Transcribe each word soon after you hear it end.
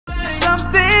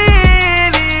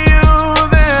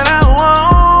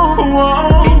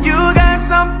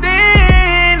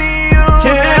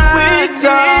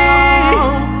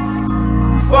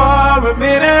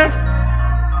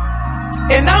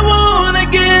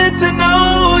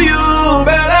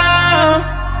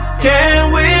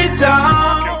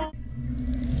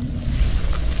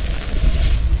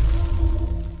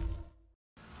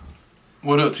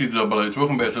What up, TWH?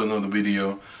 Welcome back to another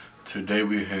video. Today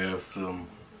we have some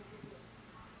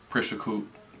pressure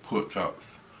cooked pork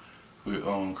chops with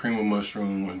cream of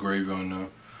mushroom and gravy on there.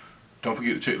 Don't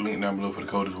forget to check the link down below for the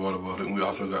Coldest Water Bottle. And we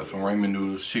also got some ramen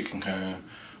noodles, chicken kind,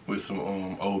 with some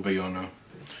Old Bay on there.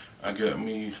 I got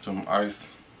me some iced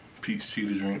peach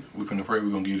chili drink. We're finna pray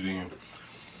we're gonna get it in.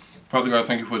 Father God,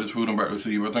 thank you for this food I'm about to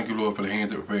receive. I thank you, Lord, for the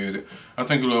hands that prepared it. I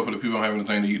thank you, Lord, for the people having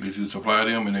anything to eat, that you supply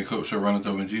them and their cups shall run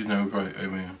over. In Jesus' name we pray.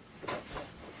 Amen.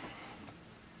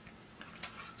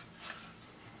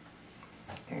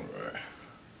 Alright.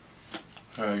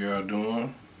 How y'all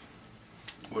doing?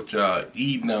 What y'all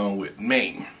eating on with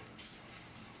me?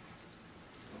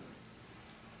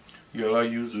 Y'all, I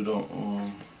usually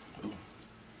don't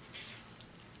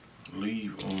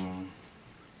leave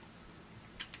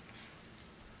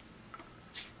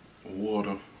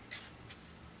water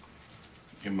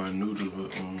in my noodles,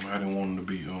 but I didn't want them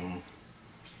to be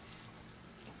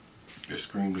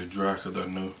extremely dry, because I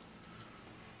know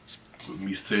with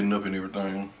me setting up and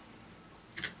everything,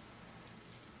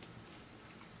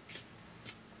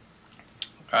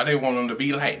 I didn't want them to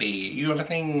be like that. You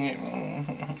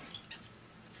understand?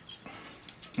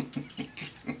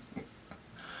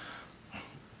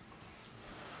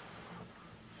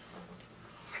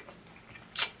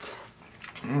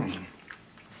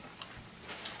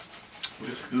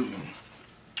 That's good.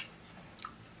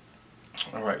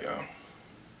 Alright, y'all.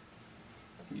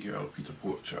 You got a piece of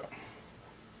pork chop.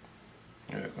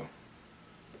 There you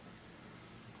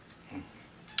go.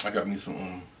 I got me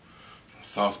some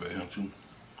sauce back here too.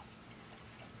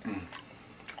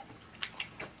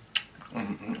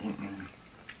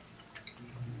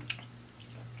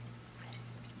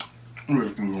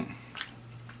 Really good.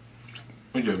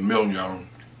 It's just melting, y'all.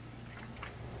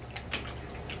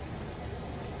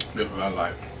 That's what I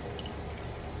like.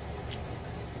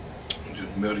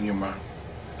 Just melting in your mouth.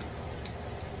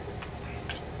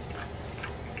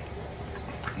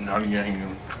 Not in your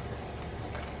hand.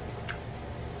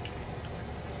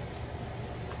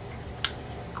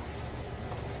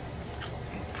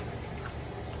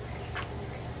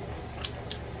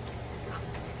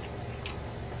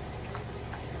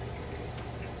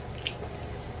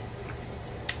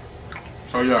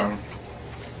 So yeah.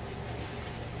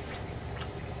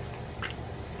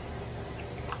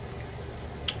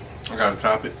 I gotta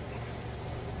top it.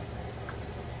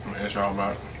 I'm gonna ask y'all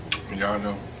about it. Y'all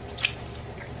know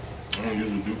I don't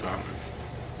usually do top it,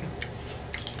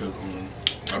 because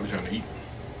I be trying to eat.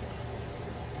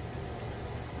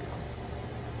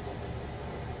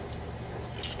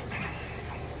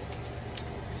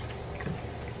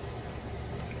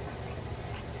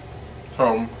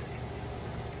 So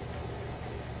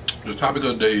the topic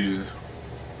of the day is,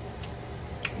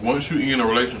 once you're in a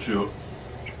relationship,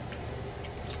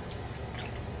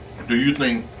 do you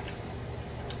think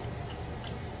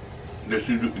that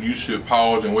you should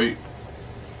pause and wait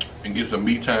and get some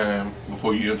me time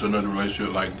before you enter another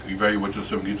relationship, like evaluate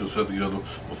yourself and get yourself together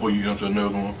before you enter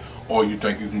another one, or you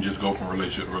think you can just go from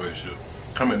relationship to relationship?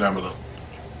 Comment down below.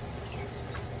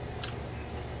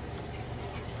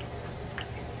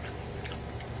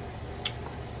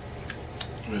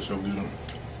 It's so good.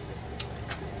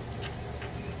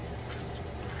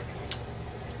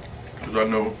 Because I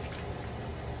know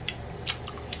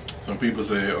some people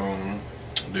say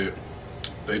that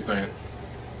they think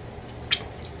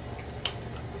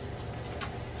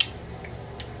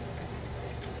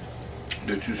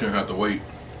that you shouldn't have to wait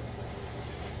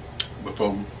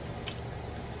before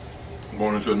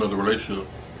going into another relationship.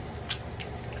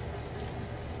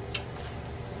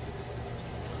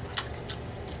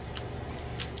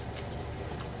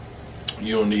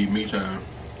 You don't need me time.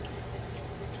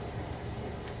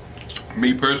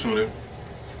 Me personally,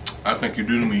 I think you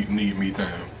do need me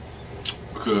time,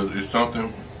 because it's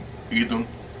something, either,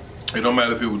 it don't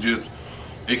matter if it was just,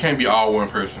 it can't be all one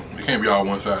person, it can't be all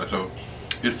one sided, so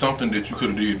it's something that you could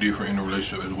have did different in the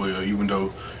relationship as well, even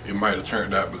though it might have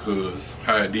turned out because,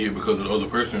 how it did because of the other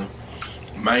person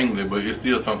mainly, but it's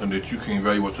still something that you can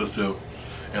evaluate yourself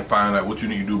and find out what you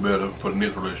need to do better for the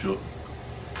next relationship.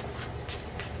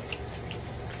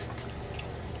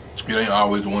 It ain't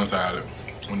always one-sided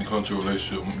when it comes to a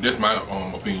relationship. That's my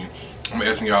opinion. I'm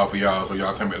asking y'all for y'all, so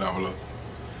y'all comment down below.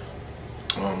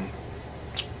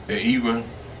 And even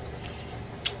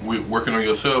with working on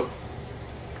yourself,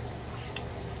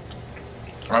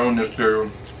 I don't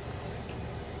necessarily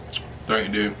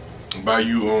think that by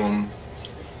you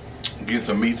getting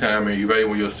some me time and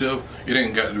evaluating yourself, it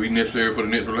ain't got to be necessary for the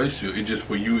next relationship. It's just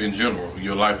for you in general,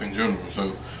 your life in general.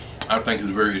 So I think it's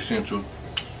very essential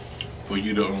for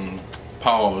you to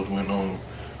pause when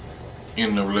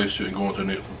in the relationship and going to the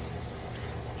next one.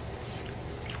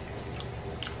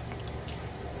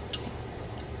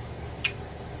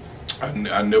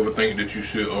 I never think that you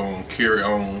should carry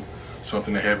on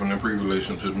something that happened in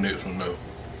pre-relation to the next one. No, you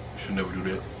should never do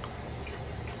that.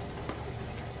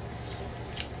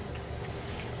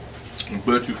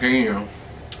 But you can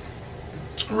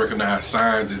recognize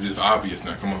signs that's just obvious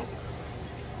now. Come on.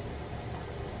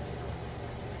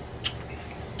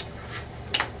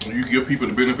 You give people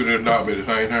the benefit of the doubt, but at the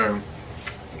same time,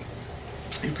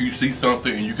 if you see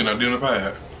something and you can identify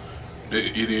it,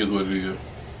 it is what it is.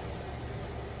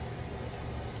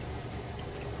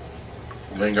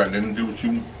 It ain't got nothing to do with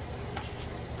you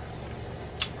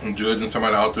judging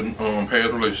somebody out the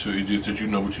past relationship. It's just that you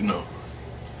know what you know.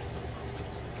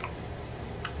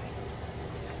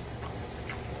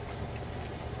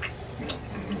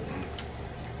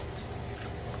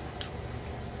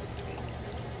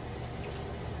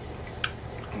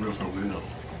 That's so good.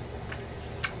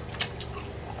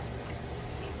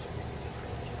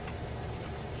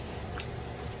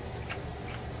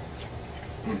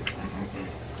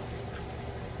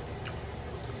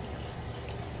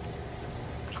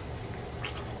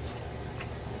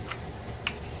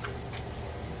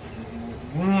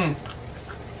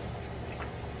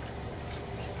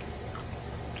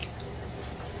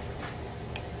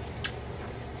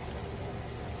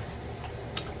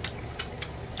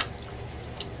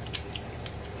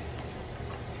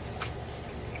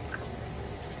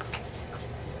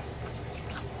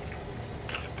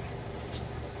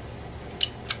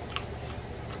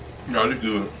 No, it's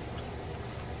good.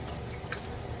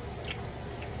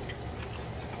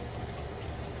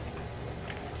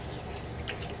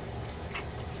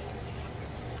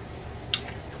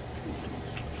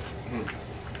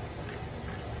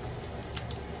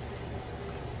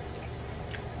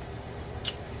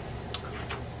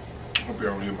 Hope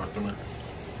y'all don't hear my stomach.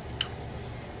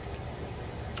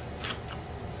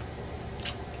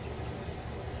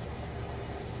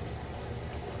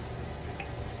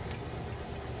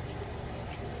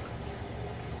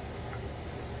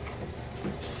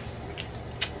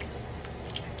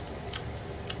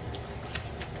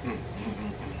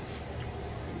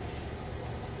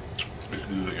 It's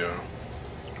good, y'all.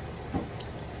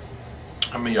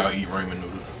 How many y'all eat ramen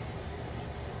noodles?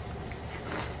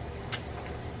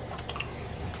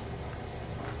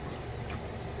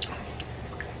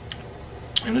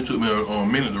 And it took me a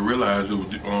minute to realize it was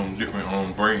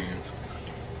different brands.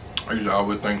 I usually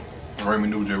always think ramen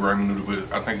noodles are ramen noodles,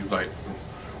 but I think it's like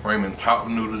ramen top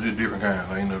noodles is different kinds.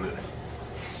 I ain't know that.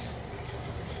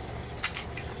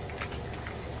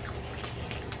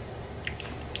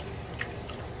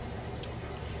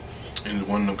 And it's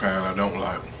one of them kind I don't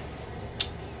like.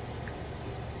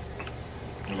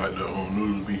 I like the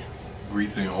noodles be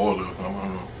greasy and oily or something. I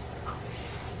don't know.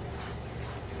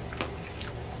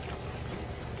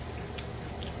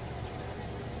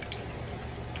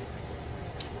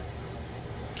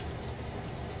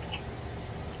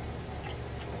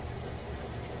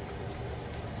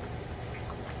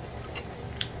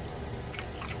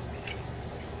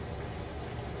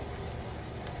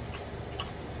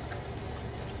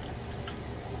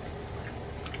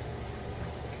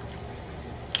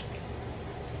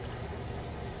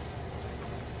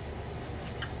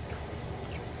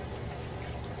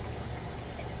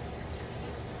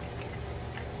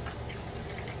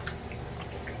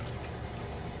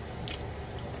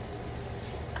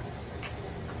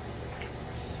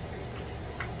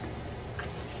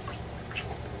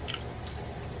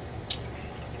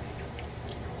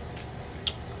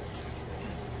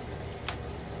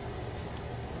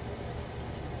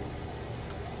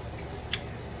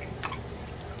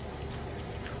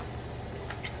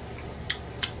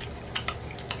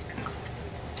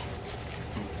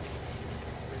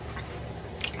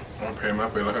 I'm paying my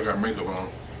face like I got makeup on.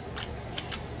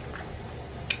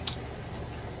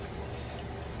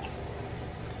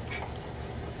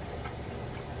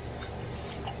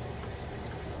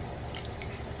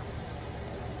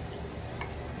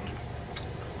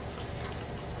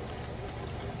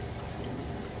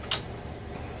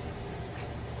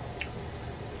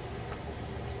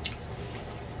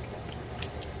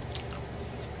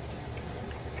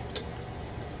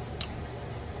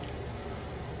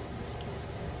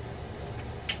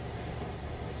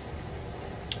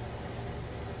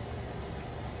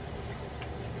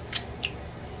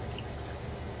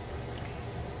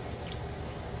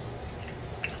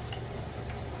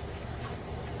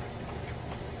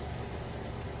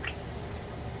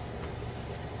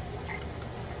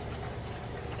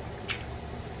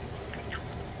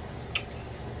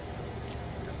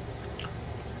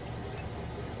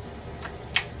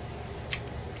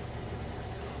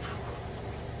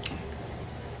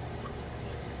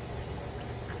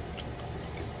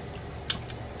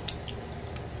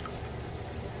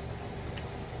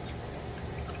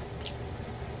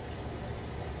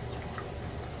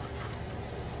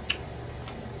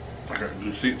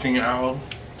 do 16 hours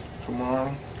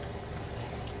tomorrow.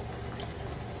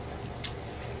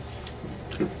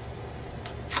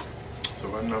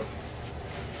 So I know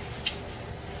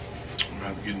I'm gonna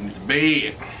have to get into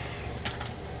bed,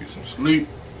 get some sleep.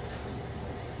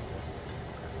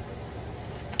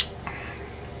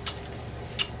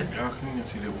 Y'all can't even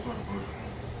see that water, but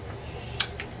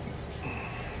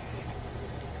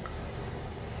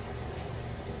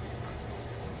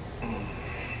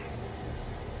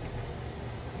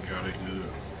y'all, they good.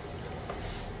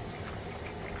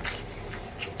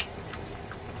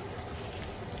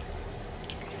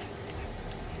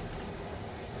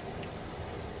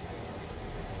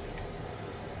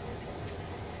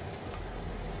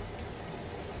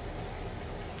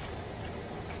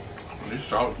 This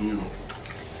sauce good.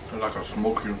 It's like a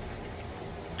smoky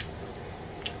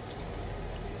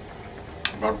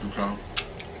barbecue sauce.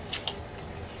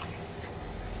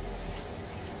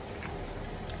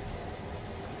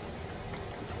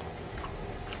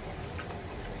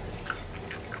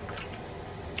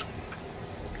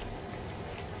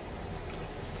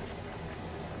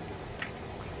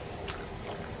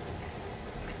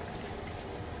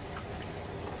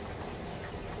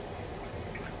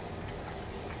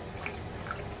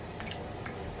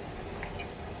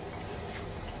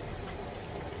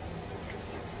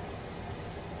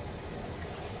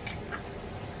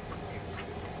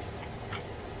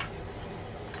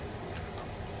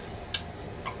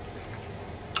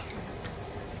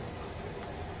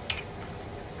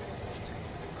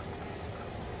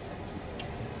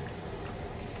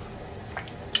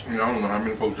 I don't know how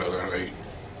many pork chops I ate,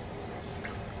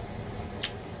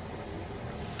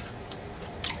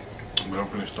 but I'm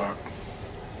finna start.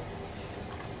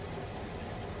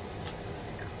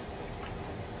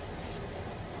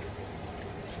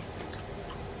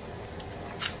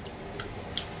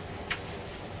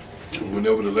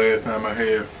 Whenever the last time I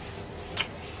had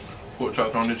pork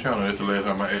chops on this channel, that's the last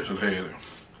time I actually had it.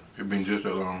 It's been just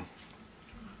that long.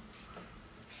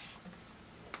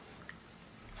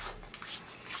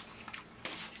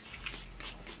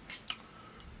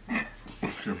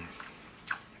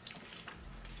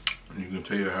 You can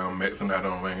tell how I'm maxing out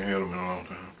on, I ain't had them in a long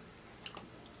time.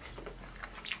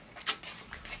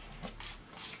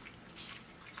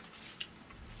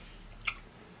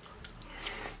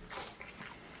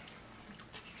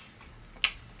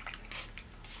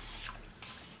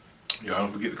 Y'all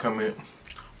don't forget to comment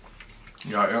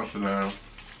y'all answer down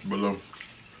below,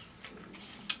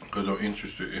 because I'm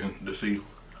interested in to see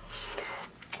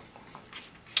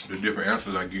the different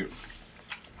answers I get.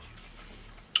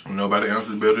 Nobody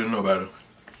answers better than nobody.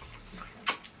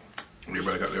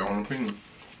 Everybody got their own opinion.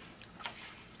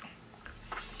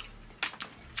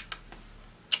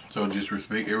 So just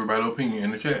respect everybody's opinion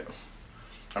in the chat.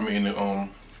 I mean in the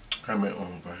comment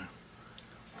on thing.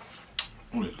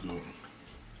 Oh, that's good.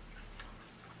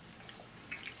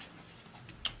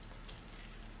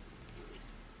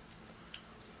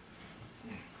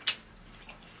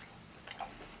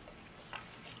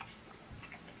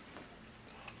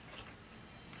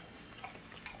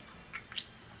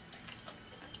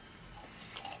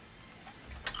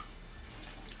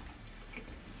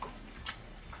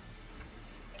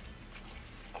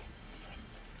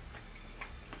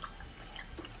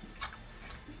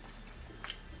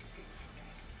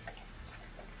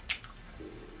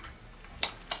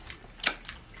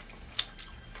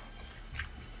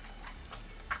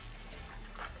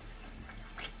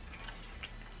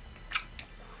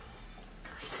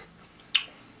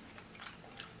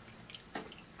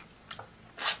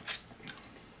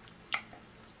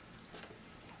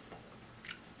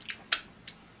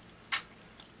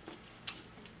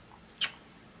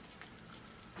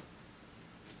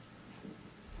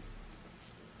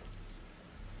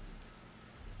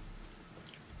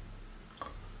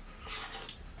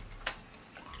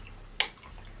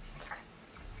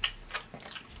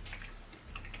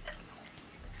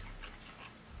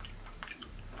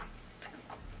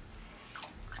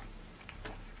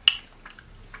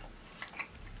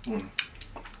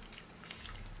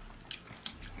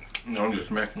 No, I'm just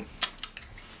smacking.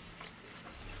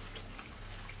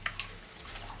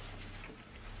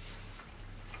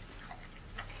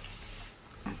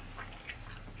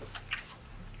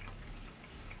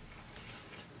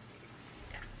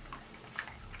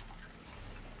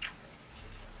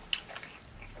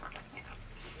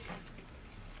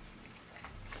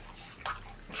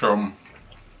 So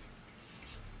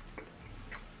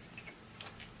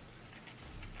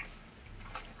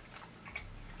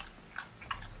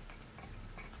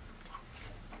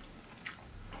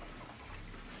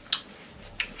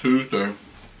Tuesday.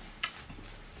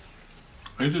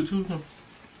 Is it Tuesday?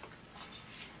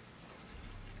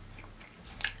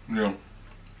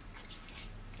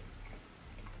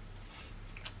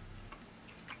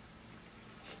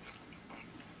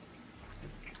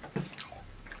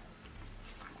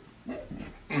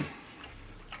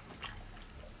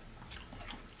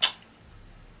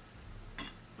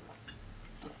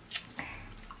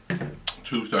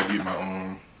 too, so I get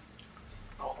my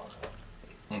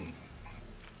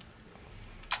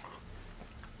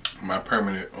my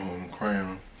permanent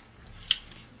crown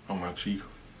on my teeth.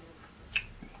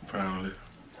 Finally.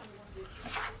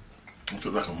 It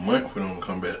took like a month for them to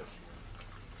come back.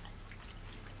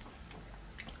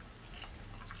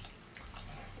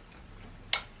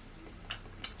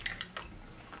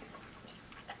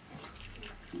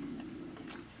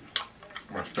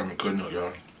 My stomach cutting up,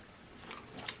 y'all.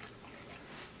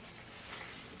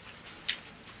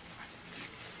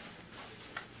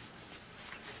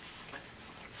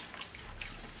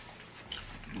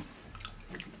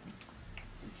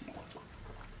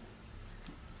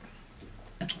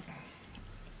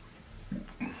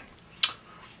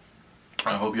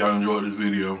 I hope y'all enjoyed this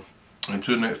video.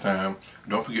 Until next time,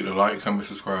 don't forget to like, comment,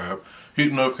 subscribe. Hit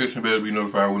the notification bell to be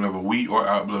notified whenever we or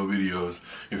I upload videos.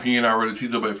 If you ain't already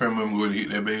teased up a family member, go ahead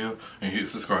and hit that bell and hit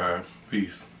subscribe.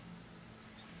 Peace.